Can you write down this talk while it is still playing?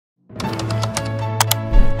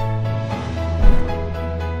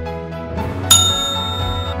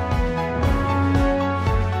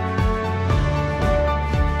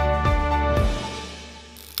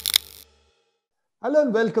Hello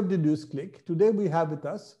and welcome to NewsClick. Today we have with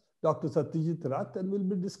us Dr. Satyajit Rath, and we'll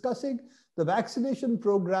be discussing the vaccination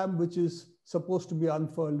program which is supposed to be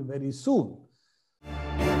unfurled very soon.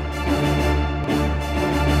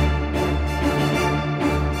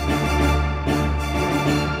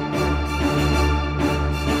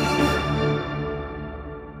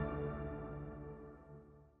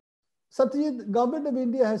 Satyajit, the government of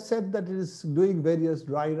India has said that it is doing various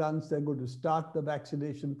dry runs. They're going to start the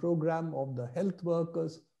vaccination program of the health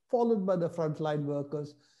workers, followed by the frontline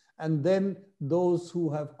workers, and then those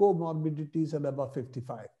who have comorbidities and above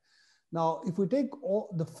 55. Now, if we take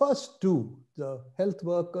the first two, the health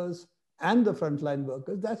workers and the frontline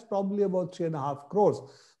workers, that's probably about 3.5 crores,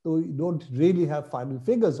 though we don't really have final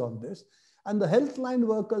figures on this. And the health line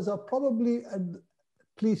workers are probably at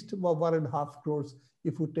least about 1.5 crores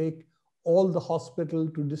if you take all the hospital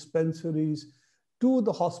to dispensaries, to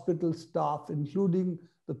the hospital staff, including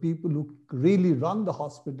the people who really run the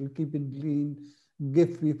hospital, keep it clean,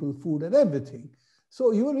 give people food and everything.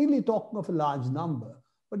 So you're really talking of a large number.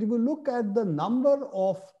 But if you look at the number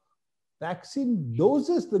of vaccine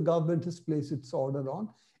doses the government has placed its order on,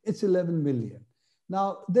 it's 11 million.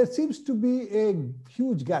 Now, there seems to be a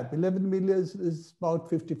huge gap. 11 million is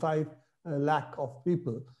about 55 lakh of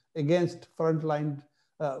people against frontline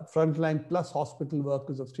plus hospital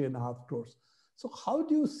workers of 3.5 crores. So how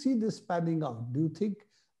do you see this panning out? Do you think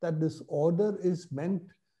that this order is meant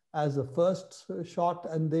as a first shot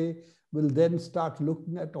and they will then start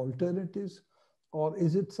looking at alternatives? Or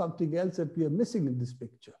is it something else that we are missing in this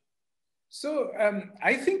picture? So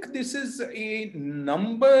I think this is a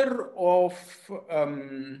number of,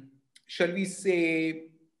 shall we say,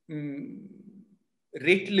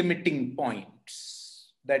 rate limiting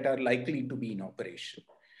points that are likely to be in operation.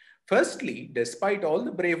 Firstly, despite all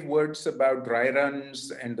the brave words about dry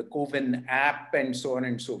runs and the CoWIN app and so on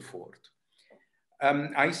and so forth,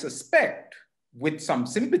 I suspect with some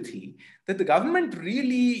sympathy that the government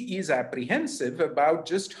really is apprehensive about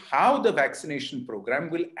just how the vaccination program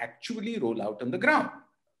will actually roll out on the ground.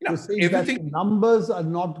 You know, everything, that the numbers are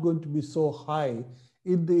not going to be so high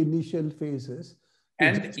in the initial phases.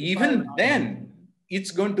 And even then,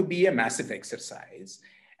 it's going to be a massive exercise.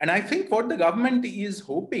 And I think what the government is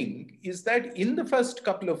hoping is that in the first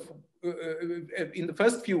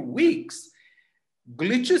few weeks,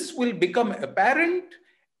 glitches will become apparent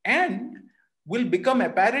and will become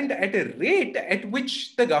apparent at a rate at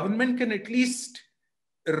which the government can at least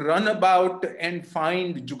run about and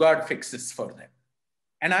find jugaad fixes for them.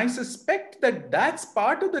 And I suspect that that's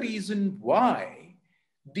part of the reason why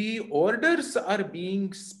the orders are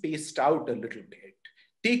being spaced out a little bit,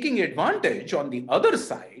 taking advantage on the other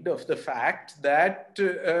side of the fact that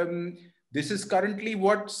this is currently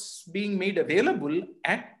what's being made available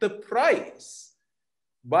at the price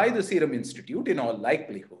by the Serum Institute in all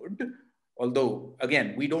likelihood. Although,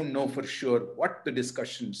 again, we don't know for sure what the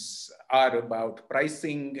discussions are about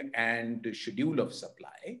pricing and schedule of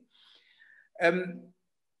supply.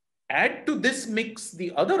 Add to this mix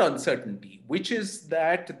the other uncertainty, which is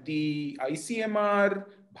that the ICMR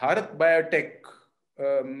Bharat Biotech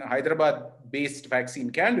Hyderabad-based vaccine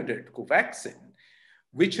candidate, Covaxin,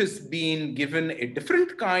 which has been given a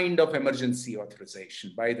different kind of emergency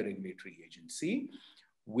authorization by the regulatory agency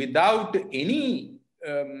without any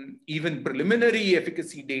even preliminary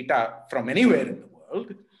efficacy data from anywhere in the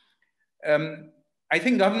world. I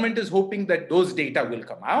think government is hoping that those data will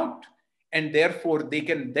come out and therefore they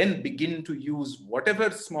can then begin to use whatever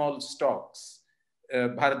small stocks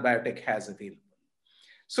Bharat Biotech has available.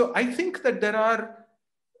 So I think that there are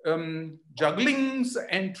jugglings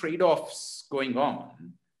and trade-offs going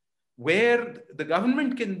on where the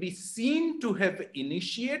government can be seen to have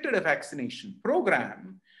initiated a vaccination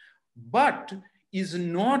program, but is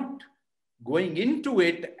not going into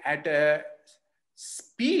it at a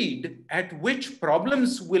speed at which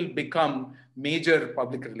problems will become major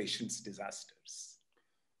public relations disasters.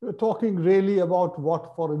 We're talking really about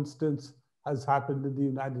what, for instance, has happened in the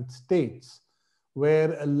United States,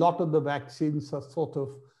 where a lot of the vaccines are sort of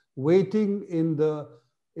waiting in the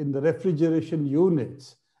refrigeration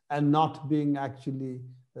units and not being actually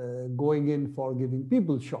going in for giving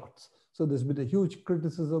people shots. So there's been a huge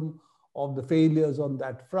criticism of the failures on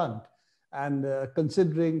that front. And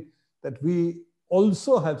considering that we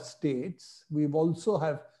also have states, we've also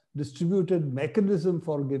have distributed mechanism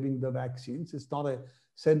for giving the vaccines. It's not a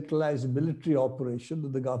centralized military operation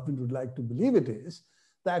that the government would like to believe it is,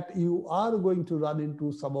 that you are going to run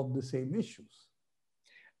into some of the same issues.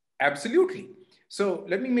 Absolutely. So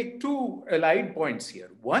let me make two allied points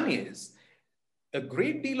here. One is a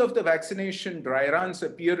great deal of the vaccination dry runs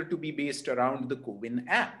appear to be based around the CoWIN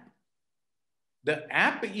app. the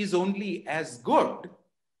app is only as good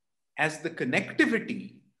as the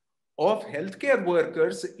connectivity of healthcare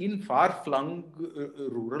workers in far-flung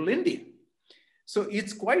rural India. So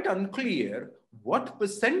it's quite unclear what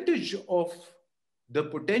percentage of the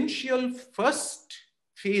potential first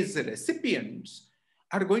phase recipients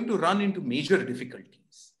are going to run into major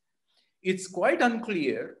difficulties. It's quite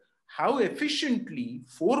unclear how efficiently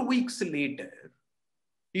 4 weeks later,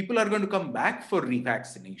 people are going to come back for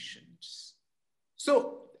revaccinations.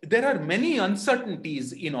 So there are many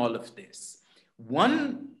uncertainties in all of this.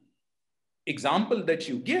 One example that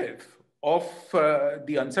you give of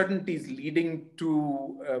the uncertainties leading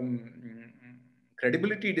to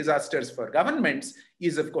credibility disasters for governments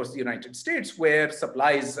is, of course, the United States, where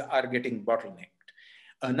supplies are getting bottlenecked.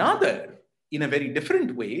 Another, in a very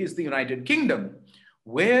different way, is the United Kingdom,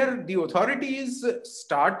 where the authorities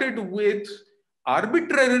started with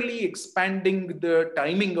arbitrarily expanding the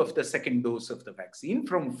timing of the second dose of the vaccine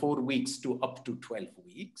from 4 weeks to up to 12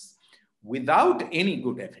 weeks without any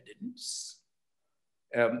good evidence,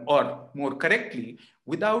 or more correctly,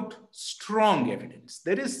 without strong evidence.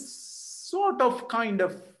 There is sort of kind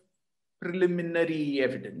of preliminary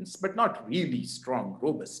evidence, but not really strong,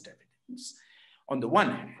 robust evidence on the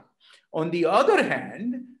one hand. On the other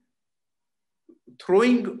hand,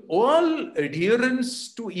 throwing all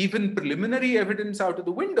adherence to even preliminary evidence out of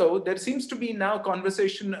the window, there seems to be now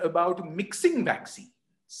conversation about mixing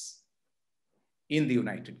vaccines in the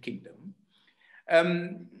United Kingdom.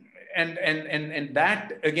 And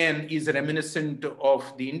that, again, is reminiscent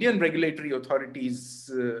of the Indian regulatory authorities'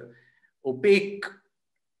 opaque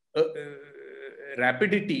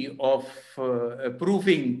rapidity of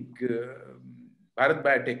approving Bharat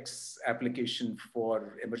Biotech's application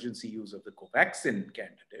for emergency use of the Covaxin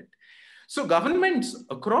candidate. So governments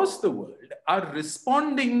across the world are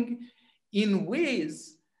responding in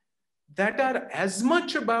ways that are as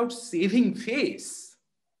much about saving face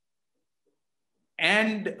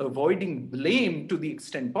and avoiding blame to the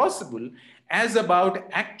extent possible as about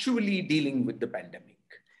actually dealing with the pandemic.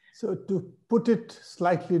 So to put it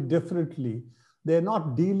slightly differently, they're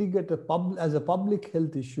not dealing it as a public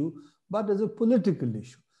health issue, but as a political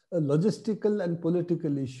issue, a logistical and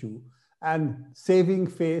political issue. And saving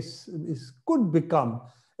face could become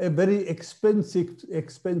a very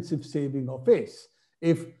expensive saving of face.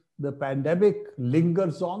 If the pandemic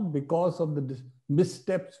lingers on because of the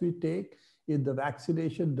missteps we take, if the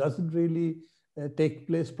vaccination doesn't really take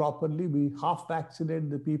place properly, we half vaccinate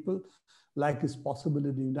the people, like is possible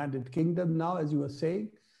in the United Kingdom now, as you were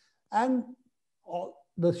saying. And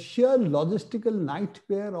the sheer logistical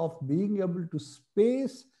nightmare of being able to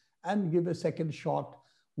space and give a second shot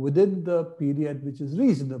within the period, which is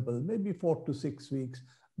reasonable, maybe 4 to 6 weeks,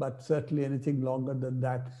 but certainly anything longer than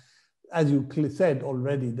that. As you said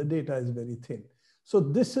already, the data is very thin. So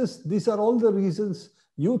these are all the reasons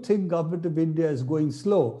you think government of India is going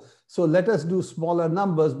slow. So let us do smaller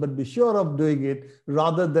numbers, but be sure of doing it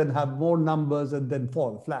rather than have more numbers and then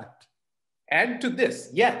fall flat. Add to this,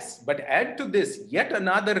 yes, but add to this yet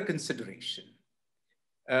another consideration.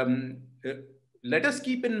 Let us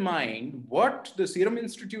keep in mind what the Serum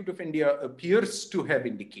Institute of India appears to have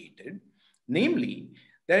indicated, namely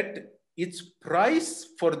that its price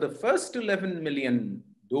for the first 11 million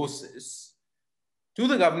doses to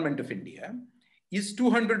the government of India is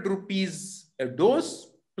 200 rupees a dose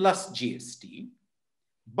plus GST,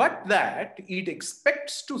 but that it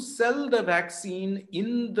expects to sell the vaccine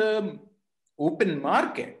in the open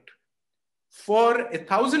market for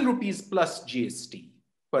 1,000 rupees plus GST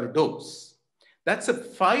per dose. That's a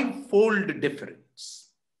 5-fold difference.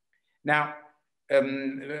 Now,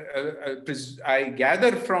 I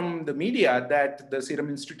gather from the media that the Serum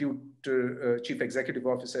Institute Chief Executive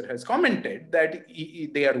Officer has commented that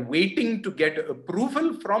they are waiting to get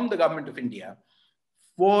approval from the government of India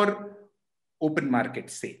for open market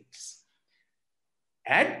sales.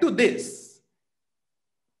 Add to this,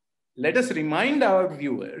 let us remind our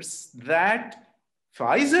viewers that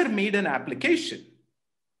Pfizer made an application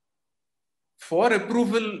for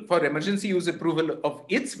approval, for emergency use approval of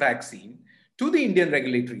its vaccine to the Indian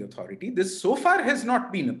regulatory authority. This so far has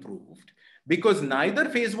not been approved because neither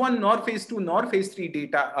phase 1 nor phase 2 nor phase 3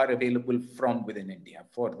 data are available from within India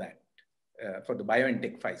for that, for the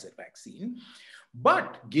BioNTech Pfizer vaccine.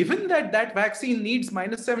 But given that that vaccine needs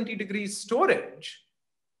 -70 degrees storage,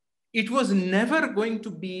 it was never going to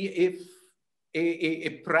be a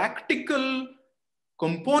practical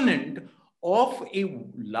component of a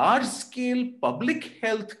large-scale public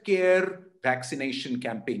health care vaccination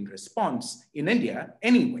campaign response in India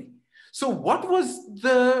anyway. So what was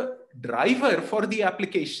the driver for the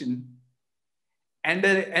application? And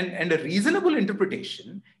a reasonable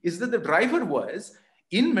interpretation is that the driver was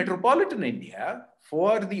in metropolitan India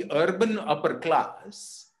for the urban upper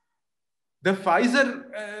class. The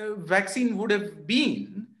Pfizer vaccine would have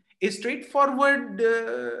been a straightforward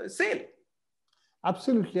sale.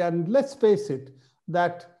 Absolutely. And let's face it,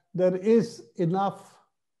 that there is enough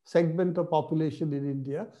segment of population in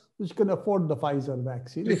India which can afford the Pfizer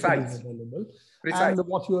vaccine if it is available. And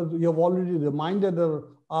what you have already reminded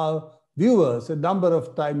our viewers a number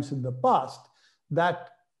of times in the past, that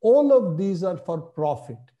all of these are for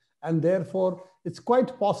profit. And therefore, it's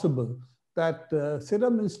quite possible that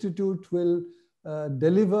Serum Institute will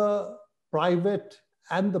deliver private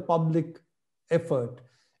and the public effort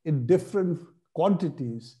in different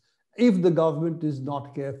quantities if the government is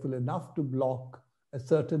not careful enough to block a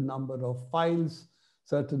certain number of files,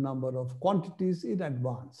 certain number of quantities in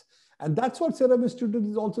advance. And that's what Serum Institute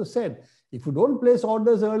has also said. If you don't place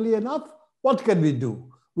orders early enough, what can we do?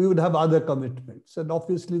 We would have other commitments. And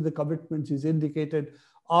obviously the commitments is indicated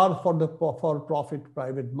are for the for-profit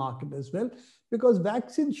private market as well, because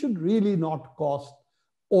vaccines should really not cost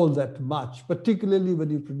all that much, particularly when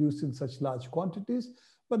you produce in such large quantities.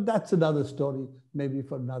 But that's another story, maybe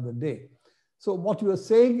for another day. So what you are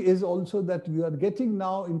saying is also that we are getting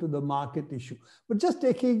now into the market issue. But just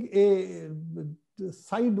taking a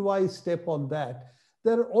sidewise step on that,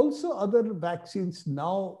 there are also other vaccines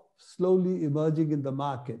now slowly emerging in the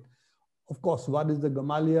market. Of course, one is the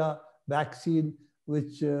Gamaleya vaccine,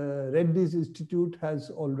 which Reddy's Institute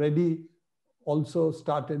has already also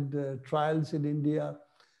started trials in India.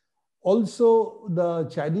 Also, the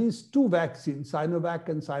Chinese two vaccines, Sinovac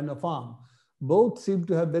and Sinopharm, both seem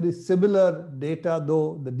to have very similar data,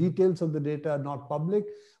 though the details of the data are not public.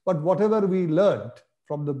 But whatever we learned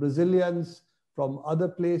from the Brazilians, from other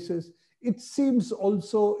places, it seems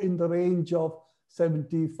also in the range of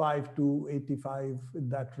 75 to 85, in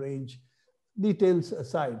that range, details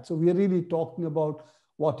aside. So we are really talking about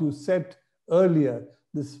what you said earlier.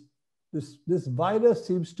 This virus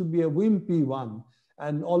seems to be a wimpy one,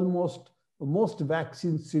 and most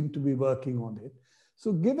vaccines seem to be working on it.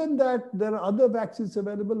 So given that there are other vaccines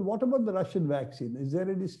available, what about the Russian vaccine? Is there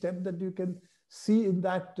any step that you can see in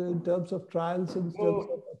that in terms of trials?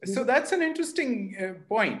 So that's an interesting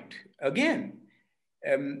point. Again,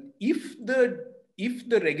 if the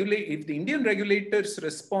Indian regulators'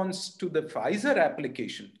 response to the Pfizer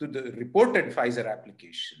application, to the reported Pfizer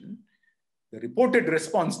application, the reported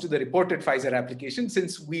response to the reported Pfizer application,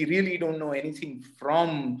 since we really don't know anything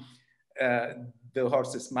from the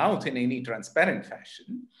horse's mouth in any transparent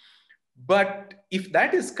fashion. But if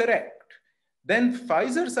that is correct, then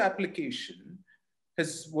Pfizer's application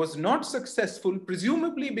was not successful,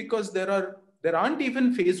 presumably because there aren't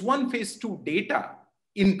even phase 1, phase 2 data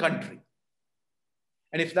in country.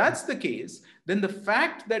 And if that's the case, then the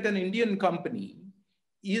fact that an Indian company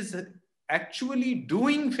is actually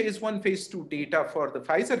doing phase 1, phase 2 data for the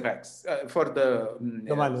Pfizer vaccine, for the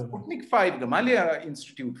Sputnik 5 Gamaleya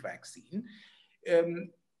Institute vaccine,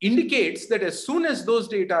 indicates that as soon as those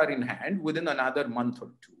data are in hand, within another month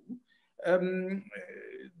or two,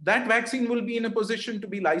 that vaccine will be in a position to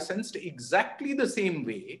be licensed exactly the same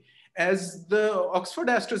way as the Oxford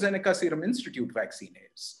AstraZeneca Serum Institute vaccine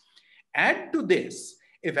is. Add to this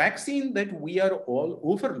a vaccine that we are all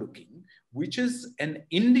overlooking, which is an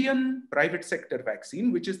Indian private sector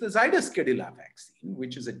vaccine, which is the Zydus Cadila vaccine,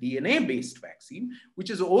 which is a DNA-based vaccine, which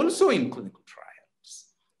is also in clinical trials.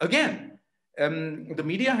 Again, the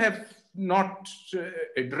media have not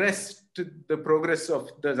addressed the progress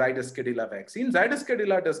of the Zydus Cadila vaccine. Zydus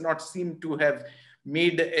Cadila does not seem to have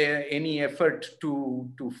made any effort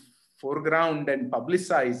to foreground and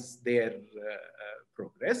publicize their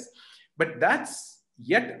progress, but that's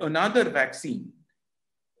yet another vaccine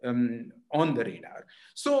on the radar.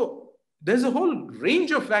 So there's a whole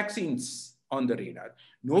range of vaccines on the radar.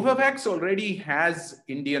 Novavax already has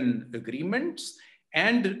Indian agreements,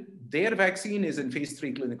 and their vaccine is in phase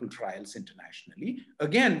 3 clinical trials internationally.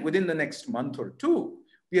 Again, within the next month or two,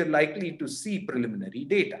 we are likely to see preliminary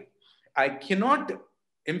data. I cannot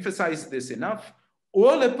emphasize this enough.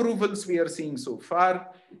 All approvals we are seeing so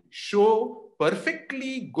far show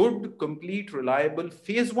perfectly good, complete, reliable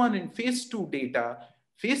phase 1 and phase 2 data.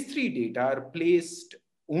 Phase 3 data are placed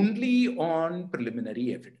only on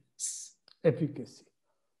preliminary evidence. Efficacy.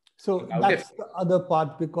 So that's the other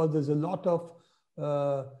part, because there's a lot of,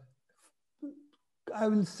 I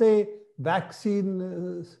will say,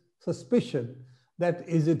 vaccine suspicion that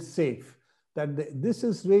is it safe? That this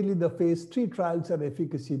is really the phase 3 trials and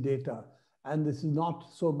efficacy data. And this is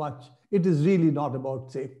not so much, it is really not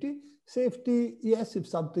about safety. Safety, yes, if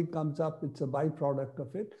something comes up, it's a byproduct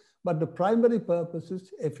of it. but the primary purpose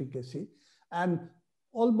is efficacy. And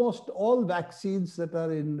almost all vaccines that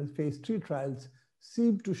are in phase 3 trials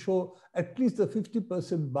seem to show at least the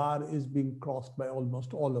 50% bar is being crossed by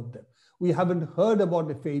almost all of them. We haven't heard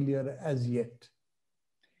about a failure as yet.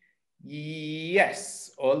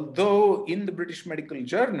 Yes, although in the British Medical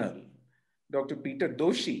Journal, Dr. Peter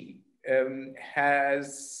Doshi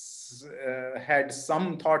has had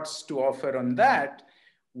some thoughts to offer on that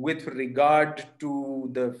with regard to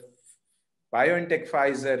the BioNTech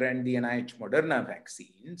Pfizer and the NIH Moderna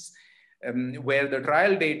vaccines, where the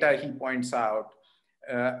trial data, he points out,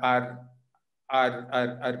 are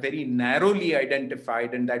very narrowly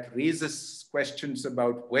identified, and that raises questions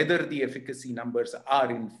about whether the efficacy numbers are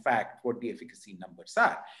in fact what the efficacy numbers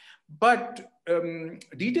are. But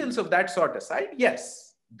details of that sort aside,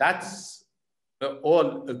 yes, that's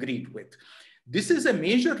all agreed with. This is a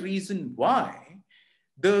major reason why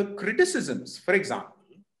the criticisms, for example,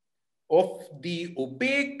 of the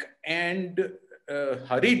opaque and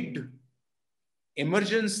hurried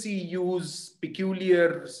emergency use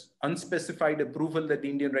peculiar unspecified approval that the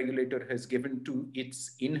Indian regulator has given to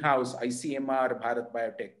its in-house ICMR Bharat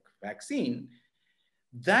Biotech vaccine,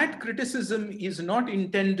 that criticism is not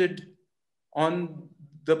intended on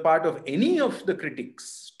the part of any of the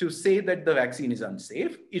critics to say that the vaccine is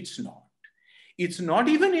unsafe. It's not. It's not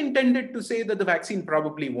even intended to say that the vaccine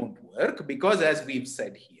probably won't work, because as we've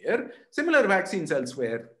said here, similar vaccines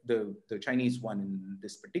elsewhere, the Chinese one in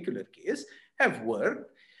this particular case, have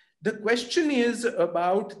worked. The question is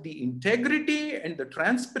about the integrity and the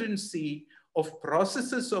transparency of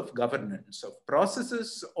processes of governance, of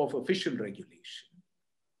processes of official regulation.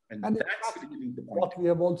 And that's really the point. What we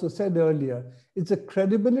have also said earlier, it's a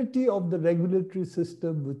credibility of the regulatory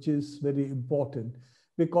system which is very important.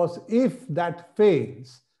 Because if that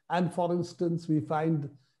fails, and for instance, we find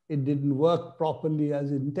it didn't work properly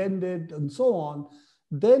as intended and so on,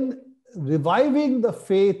 then reviving the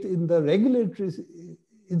faith in the regulatory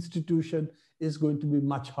institution is going to be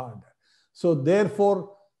much harder. So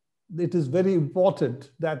therefore, it is very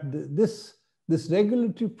important that this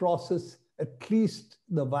regulatory process, at least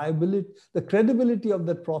the viability, the credibility of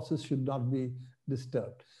that process should not be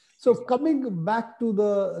disturbed. So coming back to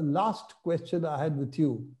the last question I had with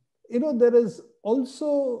you, there is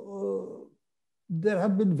also, there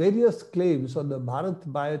have been various claims on the Bharat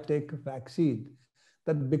Biotech vaccine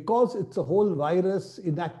that because it's a whole virus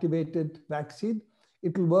inactivated vaccine,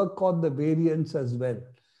 it will work on the variants as well.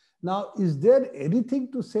 Now, is there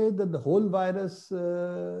anything to say that the whole virus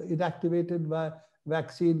inactivated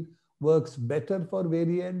vaccine works better for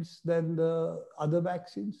variants than the other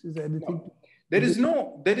vaccines? Is there anything? No.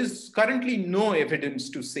 There is currently no evidence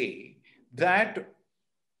to say that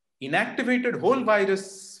inactivated whole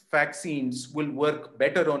virus vaccines will work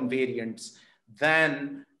better on variants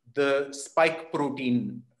than the spike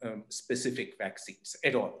protein specific vaccines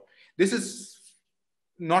at all. This is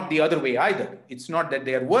not the other way either. It's not that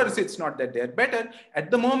they're worse, it's not that they're better.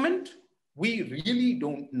 At the moment, we really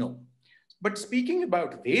don't know. But speaking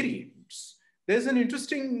about variants, there's an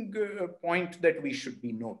interesting point that we should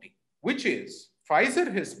be noting, which is Pfizer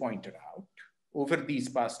has pointed out over these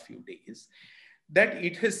past few days that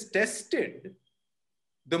it has tested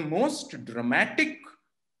the most dramatic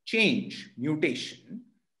change, mutation,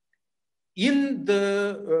 in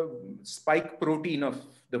the spike protein of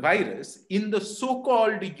the virus in the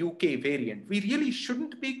so-called UK variant. We really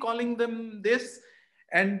shouldn't be calling them this.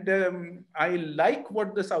 And I like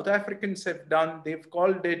what the South Africans have done. They've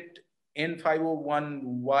called it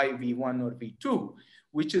N501YV1 or V2,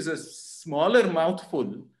 which is a smaller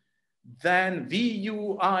mouthful than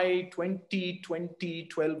VUI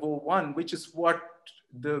 2020-1201, which is what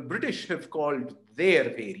the British have called their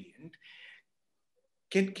variant.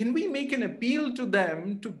 Can we make an appeal to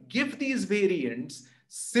them to give these variants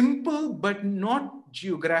simple but not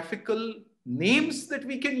geographical names that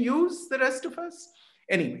we can use, the rest of us?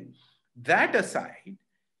 Anyway, that aside,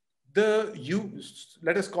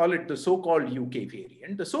 let us call it the so-called UK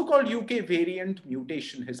variant. The so-called UK variant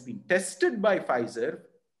mutation has been tested by Pfizer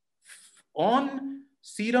on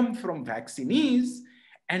serum from vaccinees,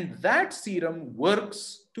 and that serum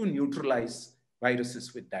works to neutralize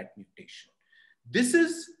viruses with that mutation. This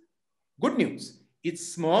is good news.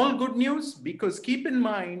 It's small good news because keep in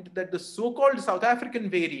mind that the so-called South African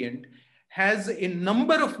variant has a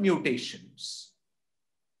number of mutations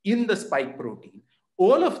in the spike protein.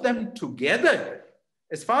 All of them together,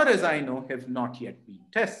 as far as I know, have not yet been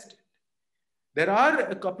tested. There are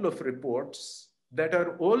a couple of reports that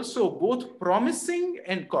are also both promising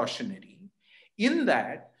and cautionary in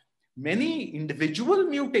that many individual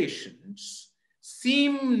mutations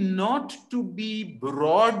seem not to be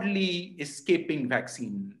broadly escaping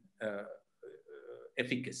vaccine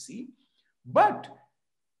efficacy. But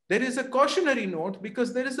there is a cautionary note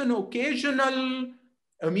because there is an occasional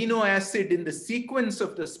amino acid in the sequence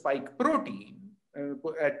of the spike protein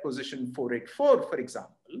at position 484, for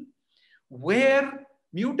example, where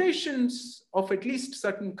mutations of at least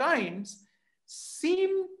certain kinds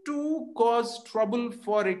seem to cause trouble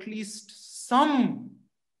for at least some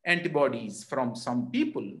antibodies from some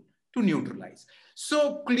people to neutralize.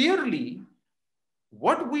 So clearly,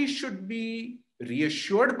 what we should be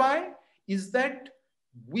reassured by is that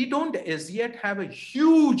we don't as yet have a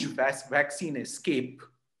huge vaccine escape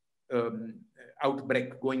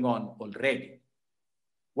outbreak going on already.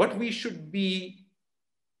 What we should be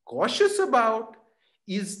cautious about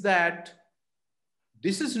is that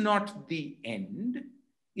this is not the end.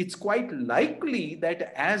 It's quite likely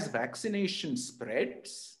that as vaccination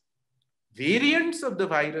spreads, variants of the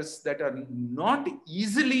virus that are not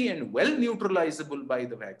easily and well neutralizable by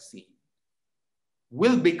the vaccine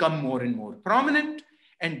will become more and more prominent.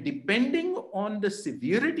 And depending on the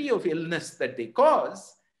severity of illness that they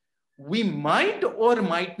cause, we might or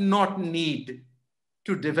might not need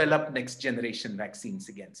to develop next generation vaccines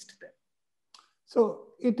against them. So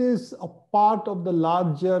it is a part of the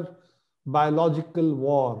larger biological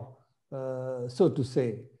war, so to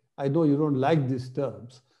say. I know you don't like these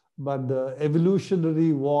terms, but the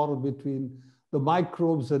evolutionary war between the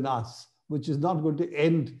microbes and us, which is not going to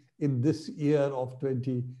end in this year of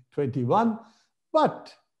 2021,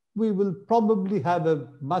 but we will probably have a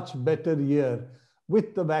much better year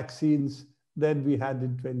with the vaccines than we had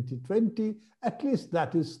in 2020. At least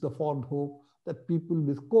that is the fond hope that people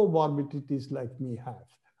with comorbidities like me have.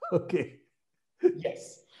 Okay.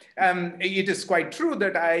 Yes. It is quite true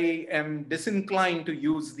that I am disinclined to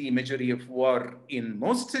use the imagery of war in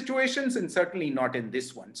most situations and certainly not in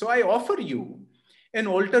this one. So I offer you an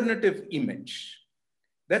alternative image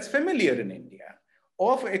that's familiar in India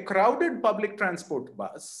of a crowded public transport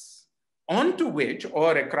bus onto which,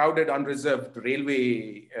 or a crowded unreserved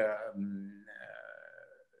railway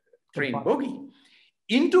train bogie,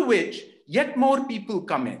 into which yet more people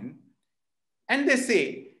come in and they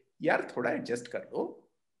say, yaar, thoda adjust kar do.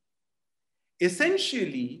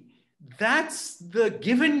 Essentially, that's the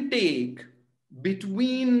give and take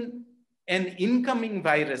between an incoming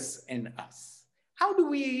virus and us. How do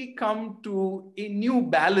we come to a new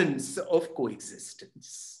balance of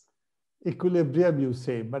coexistence? Equilibrium, you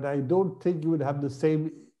say, but I don't think you would have the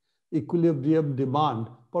same equilibrium demand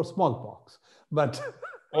for smallpox. But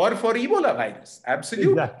or for Ebola virus,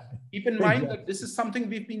 absolutely. Exactly. Keep in mind that this is something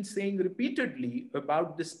we've been saying repeatedly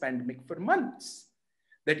about this pandemic for months.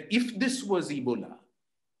 That if this was Ebola,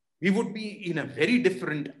 we would be in a very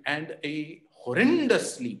different and a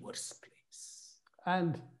horrendously worse place.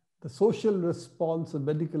 And the social response, the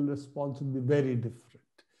medical response would be very different,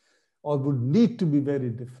 or would need to be very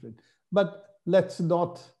different. But let's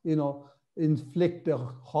not, inflict a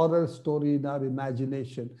horror story in our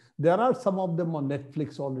imagination. There are some of them on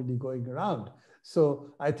Netflix already going around.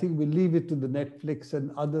 So I think we leave it to the Netflix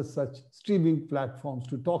and other such streaming platforms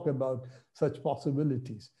to talk about such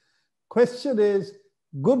possibilities. Question is,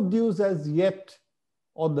 good news as yet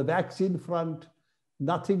on the vaccine front,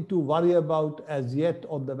 nothing to worry about as yet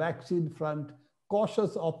on the vaccine front,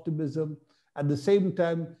 cautious optimism. At the same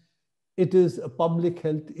time, it is a public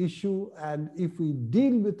health issue. And if we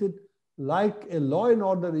deal with it like a law and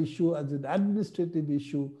order issue as an administrative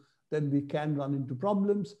issue, then we can run into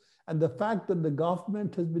problems. And the fact that the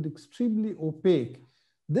government has been extremely opaque,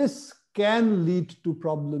 this can lead to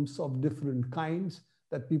problems of different kinds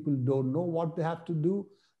that people don't know what they have to do.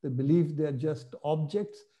 They believe they're just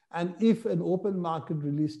objects. And if an open market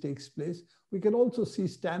release takes place, we can also see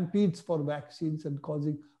stampedes for vaccines and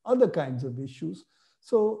causing other kinds of issues.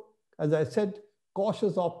 So, as I said,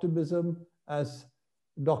 cautious optimism, as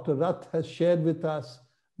Dr. Rath has shared with us,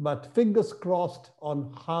 but fingers crossed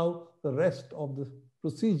on how the rest of the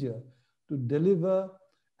procedure to deliver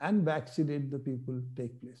and vaccinate the people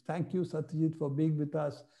take place. Thank you, Satyajit, for being with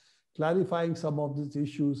us, clarifying some of these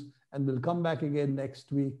issues, and we'll come back again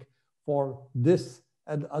next week for this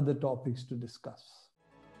and other topics to discuss.